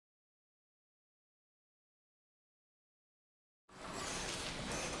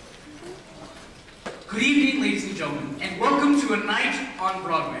gentlemen, and welcome to A Night on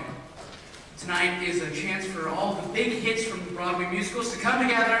Broadway. Tonight is a chance for all the big hits from the Broadway musicals to come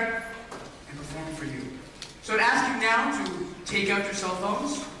together and perform for you. So I'd ask you now to take out your cell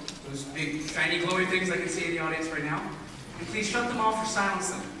phones, those big, shiny, glowing things I can see in the audience right now, and please shut them off or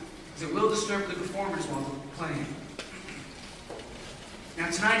silence them, because it will disturb the performers while they're playing. Now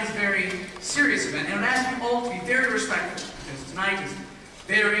tonight is a very serious event, and I'd ask you all to be very respectful, because tonight is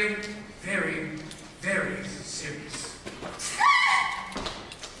very, very, very serious.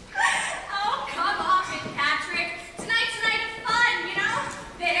 Oh, come off it, Patrick. Tonight's a night of fun, you know?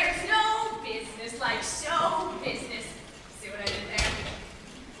 There's no business like show business. See what I did there?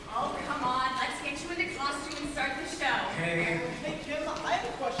 Oh, come on. Let's get you into costume and start the show. Hey. Hey, Jim, I have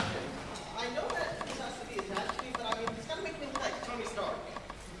a question. I know that this has to be attached to me, but I mean, it's gotta make me look like Tony Stark.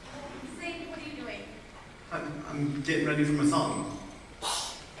 Zane, what are you doing? I'm getting ready for my song.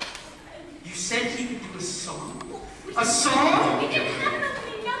 You said he could do a song? A song? We didn't have an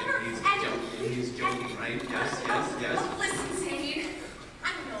opening number. He's joking, right? Yes. Oh, listen, Zane. I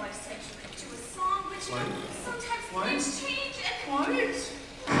know I said you could do a song, but you know, sometimes things change and... What?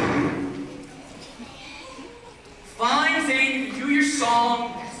 Fine, Zane, you can do your song.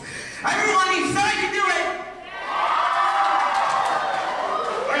 Everyone, he said I can do it!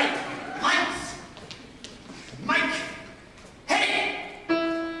 Alright, lights. Mike. Hey!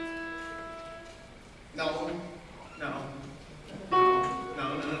 No,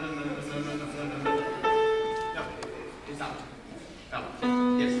 it's out. Out.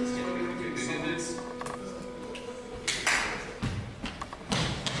 Yes, it's good.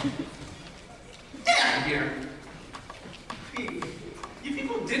 Get out of here.